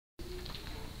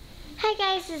Hi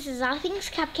guys, this is All Things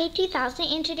Cupcake 2000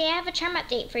 and today I have a charm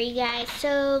update for you guys.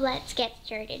 So let's get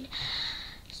started.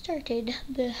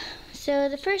 So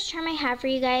the first charm I have for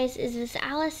you guys is this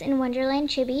Alice in Wonderland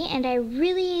chibi, and I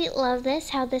really love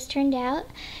how this turned out.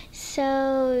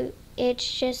 So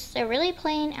it's just a really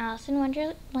plain Alice in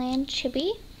Wonderland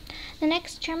chibi. The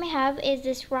next charm I have is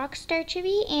this Rockstar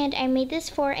chibi, and I made this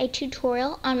for a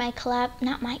tutorial on my a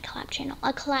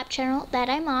collab channel that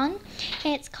I'm on,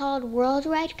 and it's called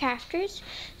Worldwide Crafters.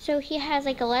 So he has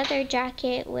like a leather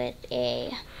jacket with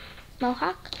a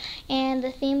mohawk, and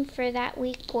the theme for that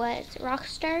week was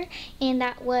Rockstar, and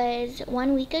that was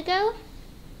 1 week ago.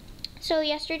 So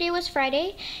yesterday was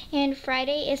Friday, and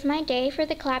Friday is my day for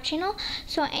the collab channel.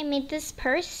 So I made this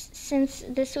purse since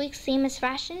this week's theme is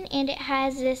fashion, and it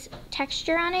has this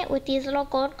texture on it with these little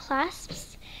gold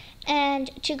clasps.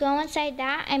 And to go inside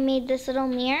that, I made this little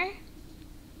mirror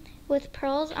with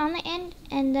pearls on the end,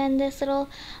 and then this little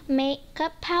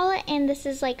makeup palette, and this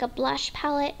is like a blush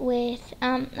palette with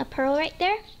a pearl right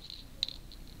there.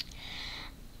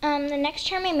 The next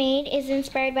charm I made is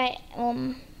inspired by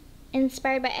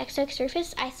XX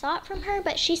Surface. I saw it from her,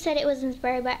 but she said it was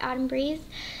inspired by Autumn Breeze,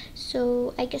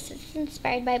 so I guess it's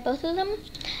inspired by both of them.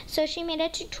 So she made a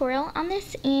tutorial on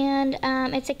this, and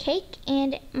it's a cake,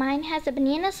 and mine has a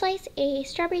banana slice, a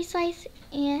strawberry slice,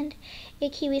 and a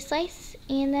kiwi slice,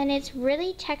 and then it's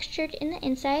really textured in the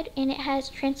inside, and it has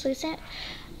translucent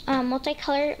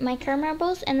multicolor micro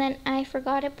marbles, and then I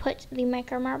forgot to put the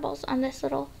micro marbles on this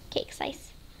little cake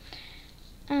slice.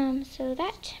 So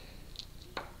that.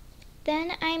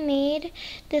 Then I made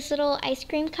this little ice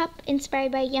cream cup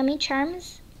inspired by Yummy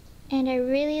Charms, and I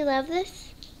really love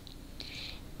this.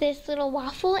 This little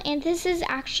waffle, and this is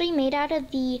actually made out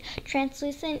of the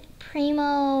translucent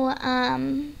Primo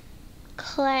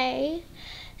clay.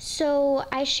 So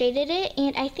I shaded it,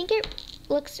 and I think it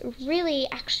looks really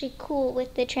actually cool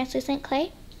with the translucent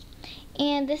clay.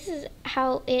 And this is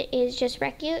how it is just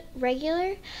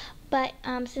regular, but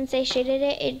since I shaded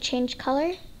it, it changed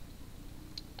color.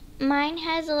 Mine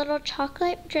has a little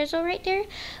chocolate drizzle right there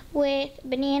with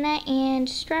banana and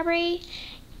strawberry,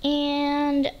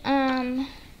 and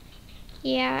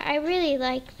yeah, I really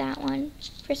like that one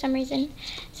for some reason.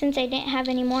 Since I didn't have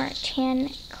any more tan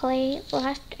clay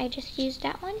left, I just used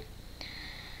that one.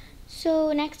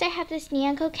 So next I have this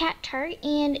Nyan Cat tart,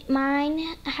 and mine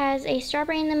has a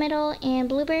strawberry in the middle and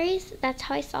blueberries. That's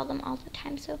how I sell them all the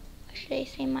time, so why should I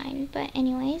say mine? But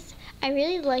anyways, I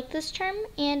really like this charm,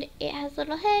 and it has a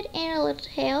little head and a little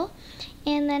tail,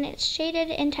 and then it's shaded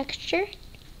in texture.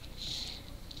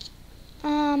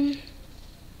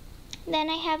 Then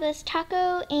I have this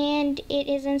taco, and it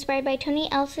is inspired by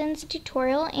Tony Elson's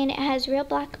tutorial, and it has real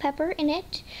black pepper in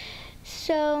it.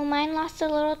 So mine lost a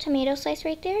little tomato slice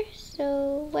right there,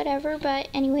 so whatever, but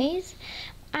anyways.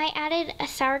 I added a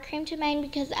sour cream to mine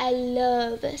because I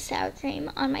love sour cream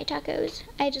on my tacos.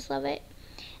 I just love it.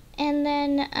 And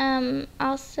then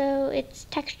also it's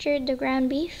textured the ground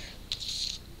beef.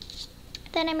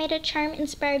 Then I made a charm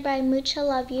inspired by Mucha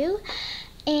Love You,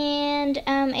 and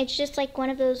it's just like one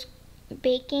of those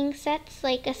baking sets,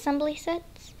 like assembly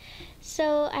sets.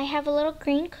 So I have a little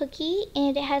green cookie,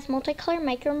 and it has multicolor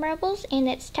micro marbles, and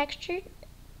it's textured.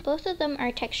 Both of them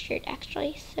are textured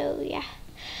actually, so yeah.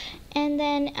 And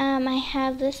then I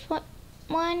have this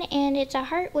one, and it's a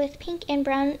heart with pink and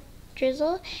brown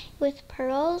drizzle with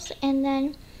pearls, and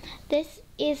then this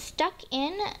is stuck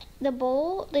in the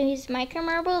bowl. These micro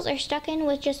marbles are stuck in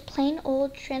with just plain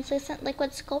old translucent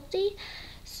liquid Sculpey.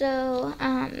 So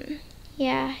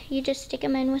yeah, you just stick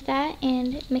them in with that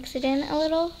and mix it in a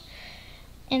little,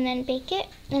 and then bake it,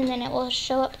 and then it will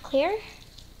show up clear.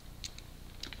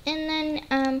 And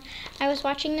then I was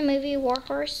watching the movie War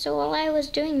Horse, so while I was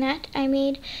doing that, I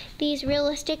made these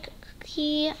realistic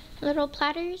cookie little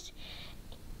plates,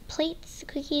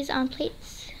 cookies on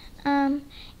plates, and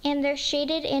they're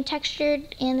shaded and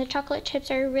textured, and the chocolate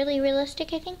chips are really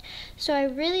realistic, I think. So I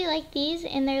really like these,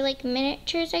 and they're like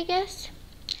miniatures, I guess.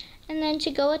 And then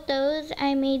to go with those,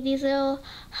 I made these little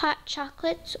hot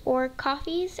chocolates or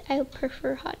coffees. I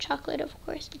prefer hot chocolate, of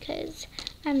course, because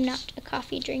I'm not a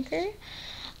coffee drinker.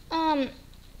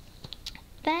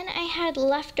 Then I had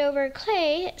leftover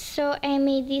clay, so I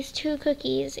made these two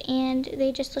cookies, and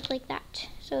they just look like that.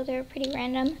 So they're pretty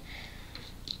random.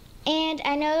 And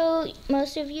I know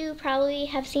most of you probably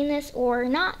have seen this or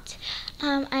not.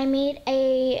 I made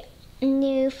a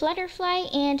new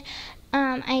flutterfly, and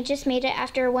I just made it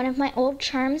after one of my old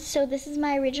charms. So this is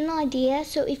my original idea.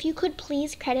 So if you could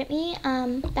please credit me,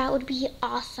 that would be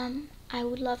awesome. I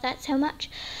would love that so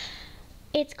much.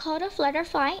 It's called a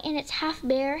flutterfly, and it's half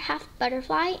bear, half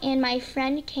butterfly, and my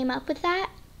friend came up with that.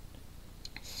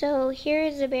 So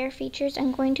here's the bare features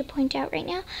I'm going to point out right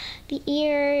now. The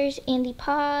ears and the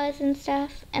paws and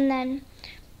stuff. And then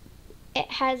it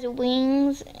has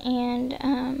wings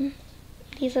and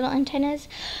these little antennas.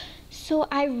 So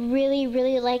I really,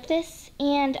 really like this.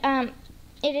 And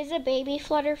it is a baby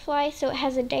flutterfly, so it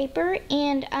has a diaper.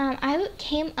 And I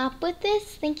came up with this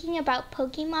thinking about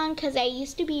Pokemon because I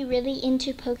used to be really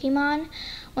into Pokemon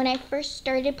when I first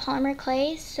started polymer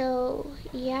clay. So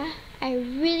yeah, I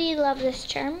really love this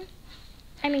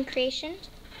creation.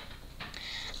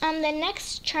 The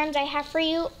next charms I have for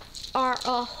you are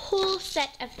a whole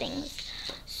set of things.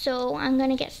 So I'm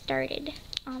gonna get started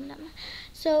on them.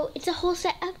 So it's a whole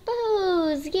set of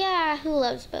bows. Yeah, who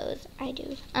loves bows? I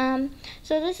do.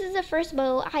 So this is the first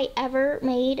bow I ever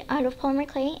made out of polymer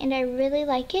clay, and I really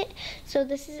like it. So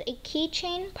this is a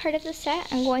keychain part of the set.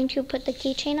 I'm going to put the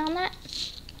keychain on that.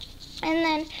 And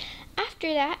then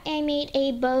after that, I made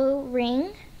a bow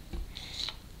ring.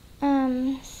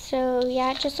 So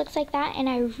yeah, it just looks like that, and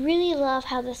I really love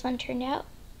how this one turned out.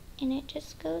 And it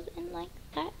just goes in like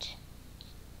that.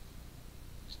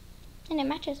 And it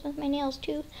matches with my nails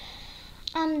too.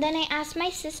 Then I asked my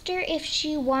sister if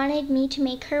she wanted me to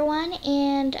make her one,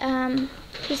 and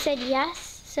she said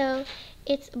yes. So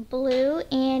it's blue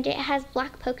and it has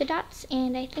black polka dots,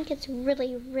 and I think it's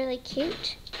really, really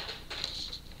cute.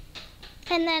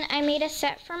 And then I made a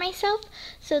set for myself.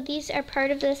 So these are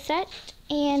part of the set,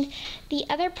 and the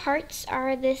other parts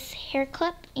are this hair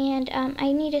clip, and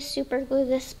I need to super glue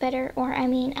this better, or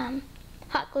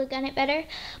hot glue gun it better.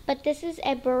 But this is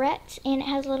a barrette, and it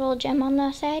has a little gem on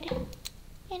the side,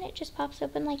 and it just pops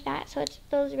open like that. So it's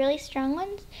those really strong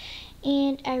ones,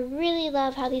 and I really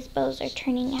love how these bows are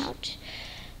turning out.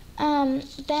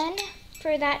 Then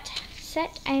for that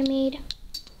set, I made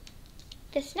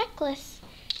this necklace,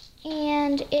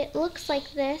 and it looks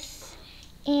like this,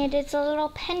 and it's a little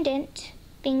pendant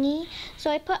thingy.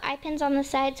 So I put eye pins on the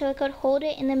side so I could hold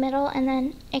it in the middle, and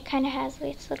then it kind of has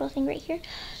this little thing right here.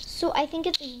 So I think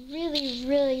it's really,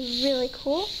 really, really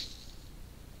cool.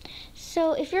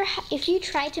 So if you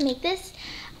try to make this,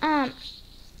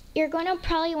 you're going to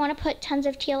probably want to put tons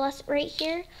of TLS right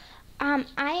here.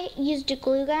 I used a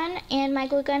glue gun, and my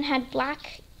glue gun had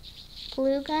black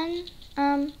glue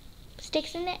gun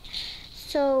sticks in it.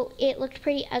 So it looked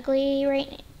pretty ugly,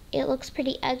 right? It looks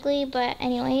pretty ugly, but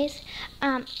anyways,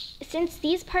 since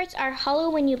these parts are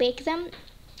hollow when you bake them,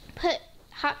 put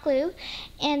hot glue,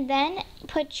 and then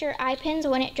put your eye pins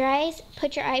when it dries.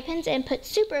 Put your eye pins and put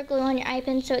super glue on your eye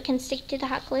pins so it can stick to the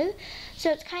hot glue.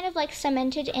 So it's kind of like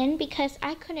cemented in, because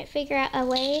I couldn't figure out a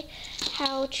way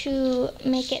how to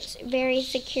make it very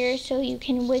secure so you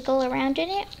can wiggle around in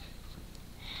it.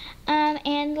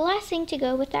 And the last thing to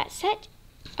go with that set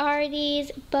are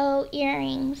these bow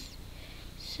earrings.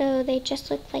 So they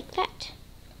just look like that.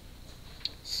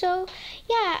 So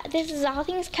yeah, this is All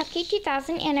Things Cupcake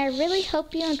 2000, and I really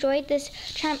hope you enjoyed this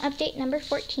charm update number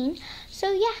 14.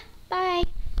 So yeah, bye.